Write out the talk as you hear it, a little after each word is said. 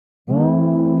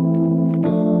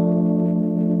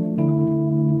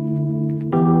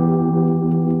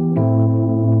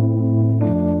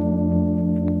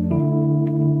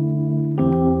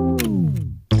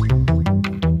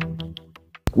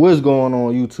What's going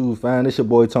on, YouTube fam? It's your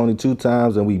boy Tony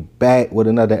 2Times, and we back with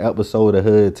another episode of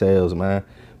Hood Tales, man.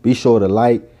 Be sure to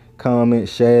like, comment,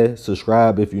 share,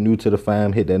 subscribe if you're new to the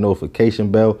fam. Hit that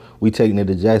notification bell. We taking it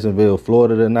to Jacksonville,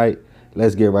 Florida tonight.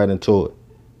 Let's get right into it.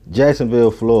 Jacksonville,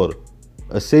 Florida,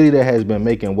 a city that has been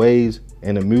making waves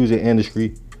in the music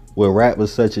industry with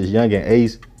rappers such as Young and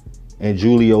Ace and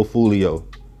Julio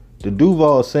Fulio. The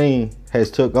Duval scene has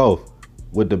took off,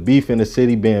 with the beef in the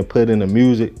city being put into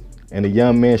music and the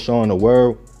young men showing the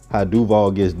world how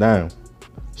Duval gets down.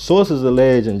 Sources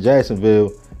allege in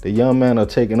Jacksonville, the young men are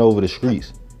taking over the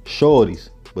streets. Shorties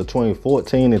between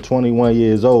 14 and 21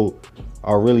 years old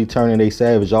are really turning they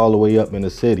savage all the way up in the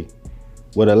city.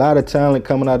 With a lot of talent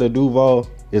coming out of Duval,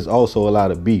 is also a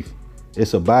lot of beef.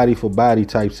 It's a body for body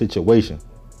type situation.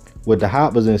 With the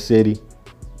hoppers in the city,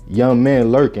 young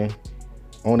men lurking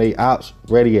on their ops,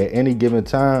 ready at any given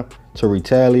time to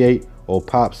retaliate or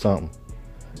pop something.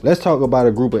 Let's talk about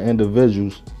a group of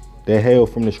individuals that hail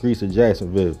from the streets of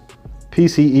Jacksonville.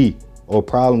 PCE, or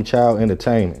Problem Child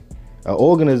Entertainment, an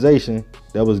organization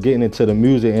that was getting into the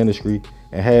music industry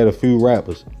and had a few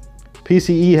rappers.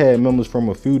 PCE had members from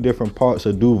a few different parts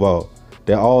of Duval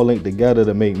that all linked together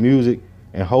to make music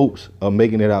in hopes of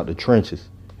making it out the trenches.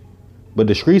 But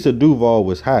the streets of Duval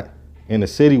was hot, and the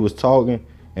city was talking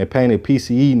and painted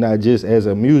PCE not just as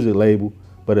a music label,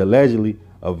 but allegedly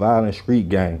a violent street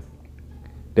gang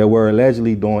that were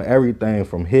allegedly doing everything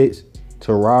from hits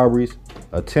to robberies,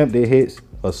 attempted hits,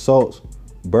 assaults,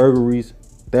 burglaries,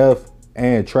 theft,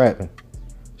 and trapping.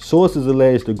 Sources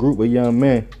allege the group of young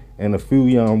men and a few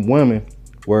young women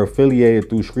were affiliated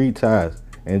through street ties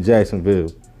in Jacksonville.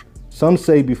 Some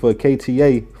say before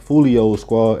KTA Fulio's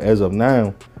squad, as of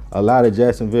now, a lot of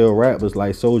Jacksonville rappers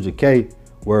like Soulja K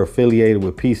were affiliated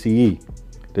with PCE.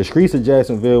 The streets of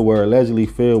Jacksonville were allegedly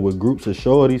filled with groups of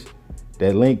shorties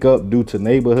that link up due to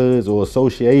neighborhoods or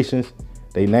associations.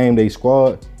 They name their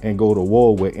squad and go to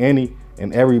war with any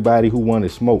and everybody who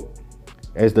wanted smoke.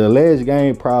 As the alleged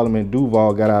gang problem in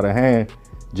Duval got out of hand,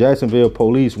 Jacksonville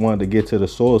Police wanted to get to the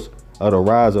source of the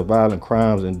rise of violent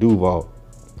crimes in Duval.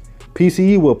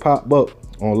 PCE will pop up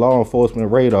on law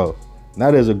enforcement radar,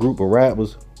 not as a group of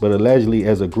rappers, but allegedly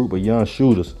as a group of young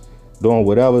shooters doing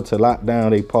whatever to lock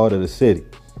down a part of the city.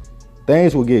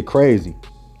 Things will get crazy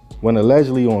when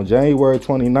allegedly on January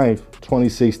 29th,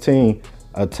 2016,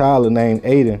 a toddler named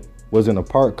Aiden was in a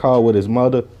parked car with his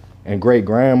mother and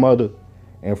great-grandmother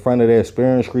in front of their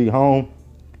Spearing Street home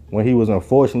when he was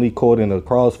unfortunately caught in the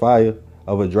crossfire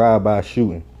of a drive-by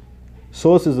shooting.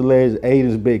 Sources allege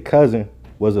Aiden's big cousin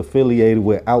was affiliated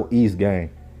with Out East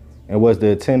gang and was the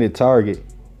intended target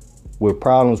with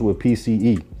problems with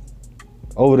PCE.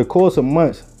 Over the course of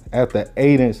months after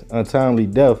Aiden's untimely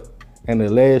death, and the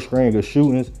alleged string of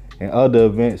shootings and other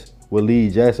events will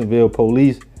lead Jacksonville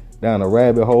Police down a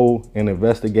rabbit hole in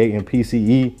investigating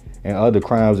PCE and other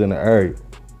crimes in the area.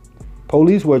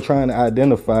 Police were trying to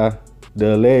identify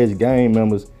the alleged gang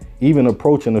members, even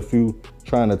approaching a few,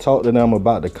 trying to talk to them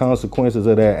about the consequences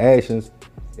of their actions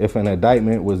if an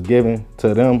indictment was given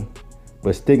to them.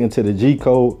 But sticking to the G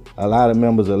code, a lot of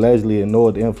members allegedly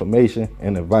ignored the information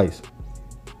and advice.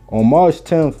 On March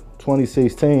 10th,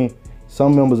 2016,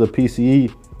 some members of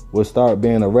PCE would start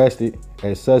being arrested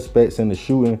as suspects in the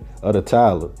shooting of the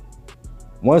toddler.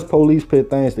 Once police put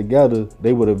things together,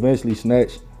 they would eventually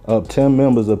snatch up 10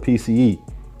 members of PCE,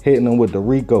 hitting them with the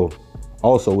RICO,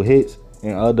 also hits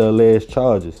and other alleged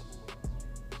charges.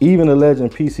 Even alleging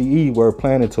PCE were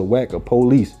planning to whack a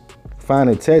police,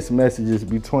 finding text messages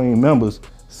between members,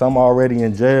 some already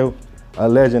in jail,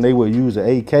 alleging they would use an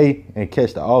AK and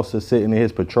catch the officer sitting in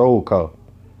his patrol car.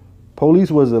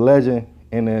 Police was alleging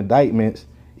in the indictments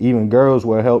even girls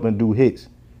were helping do hits,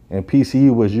 and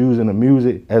PCE was using the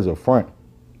music as a front.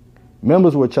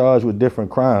 Members were charged with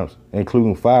different crimes,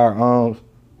 including firearms,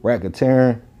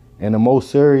 racketeering, and the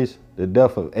most serious, the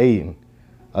death of Aiden.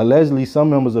 Allegedly, some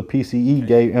members of PCE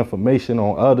gave information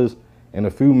on others, and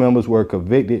a few members were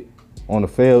convicted on a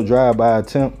failed drive-by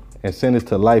attempt and sentenced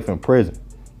to life in prison.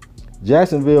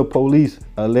 Jacksonville Police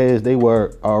alleged they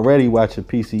were already watching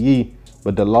PCE,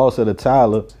 but the loss of the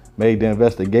toddler made the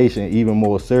investigation even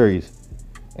more serious.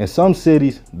 In some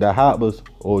cities, the hoppers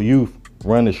or youth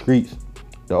run the streets.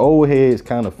 The old heads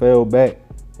kind of fell back,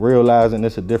 realizing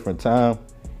it's a different time,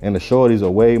 and the shorties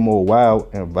are way more wild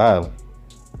and violent.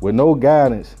 With no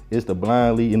guidance, it's the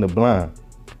blind leading the blind.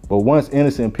 But once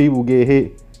innocent people get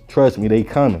hit, trust me, they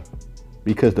coming.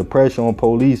 Because the pressure on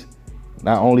police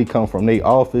not only come from their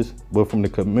office, but from the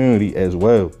community as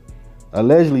well.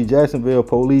 Allegedly, Jacksonville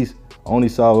Police only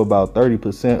solve about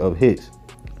 30% of hits,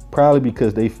 probably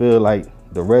because they feel like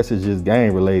the rest is just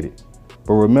gang related.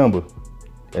 But remember,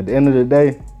 at the end of the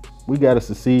day, We gotta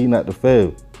succeed, not to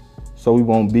fail, so we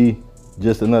won't be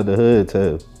just another hood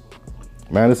tale.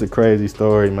 Man, it's a crazy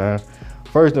story, man.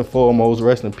 First and foremost,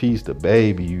 rest in peace to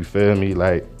Baby, you feel me?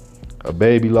 Like, a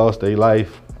baby lost their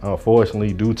life,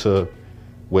 unfortunately, due to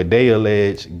what they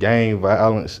allege gang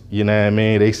violence. You know what I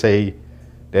mean? They say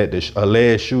that the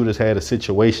alleged shooters had a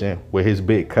situation with his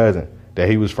big cousin, that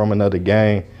he was from another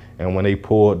gang, and when they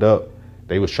pulled up,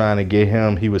 they was trying to get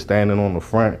him. He was standing on the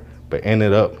front, but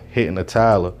ended up hitting a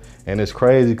Tyler. And it's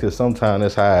crazy because sometimes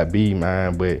that's how it be,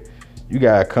 man, but you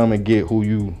gotta come and get who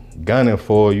you gunning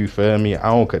for, you feel me? I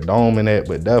don't condone in that,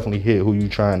 but definitely hit who you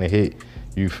trying to hit,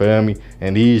 you feel me?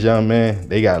 And these young men,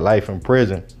 they got life in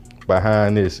prison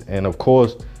behind this. And of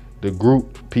course, the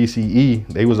group PCE,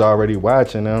 they was already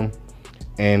watching them,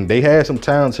 and they had some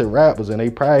talented rappers, and they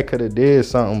probably could have did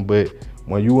something, but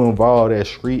when you involve that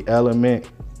street element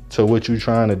to what you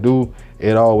trying to do,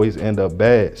 it always end up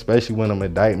bad, especially when them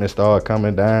indictments start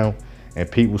coming down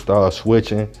and people start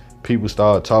switching, people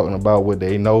start talking about what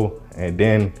they know, and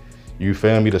then, you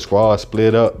feel me, the squad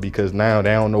split up because now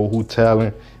they don't know who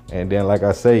telling. And then, like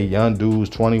I say, young dudes,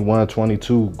 21,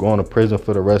 22, going to prison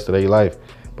for the rest of their life.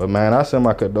 But man, I send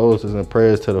my condolences and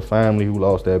prayers to the family who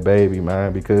lost that baby,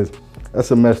 man, because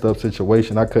that's a messed up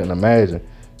situation. I couldn't imagine.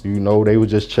 You know, they were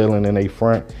just chilling in their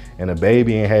front, and the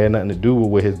baby ain't had nothing to do with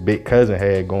what his big cousin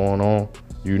had going on.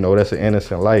 You know, that's an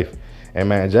innocent life. And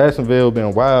man, Jacksonville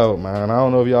been wild, man. I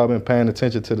don't know if y'all been paying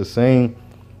attention to the scene,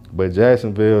 but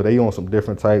Jacksonville, they on some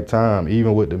different type time,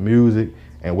 even with the music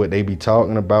and what they be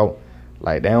talking about.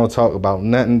 Like, they don't talk about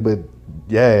nothing but,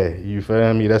 yeah, you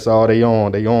feel me? That's all they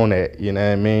on. They on that, you know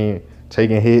what I mean?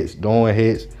 Taking hits, doing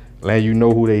hits, letting you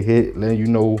know who they hit, letting you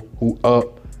know who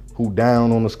up, who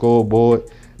down on the scoreboard.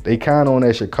 They kind of on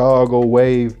that Chicago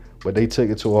wave, but they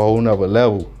took it to a whole nother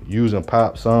level, using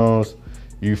pop songs,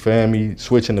 you feel me,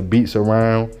 switching the beats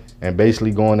around, and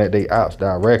basically going at they ops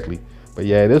directly. But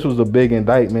yeah, this was a big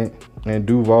indictment in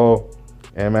Duval.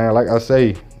 And man, like I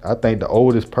say, I think the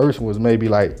oldest person was maybe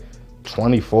like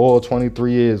 24,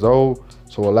 23 years old.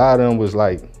 So a lot of them was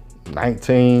like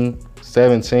 19,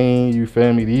 17, you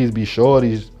feel me? These be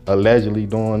shorties allegedly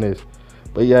doing this.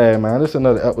 But yeah, man, this is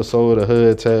another episode of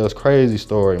Hood Tales. Crazy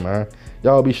story, man.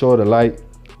 Y'all be sure to like,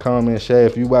 comment, share.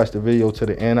 If you watch the video to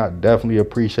the end, I definitely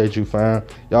appreciate you, fam.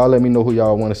 Y'all let me know who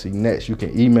y'all want to see next. You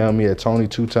can email me at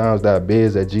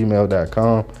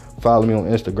tony2times.biz@gmail.com. Follow me on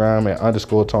Instagram at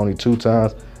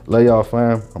 _Tony2times. Love y'all,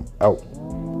 fam. I'm out.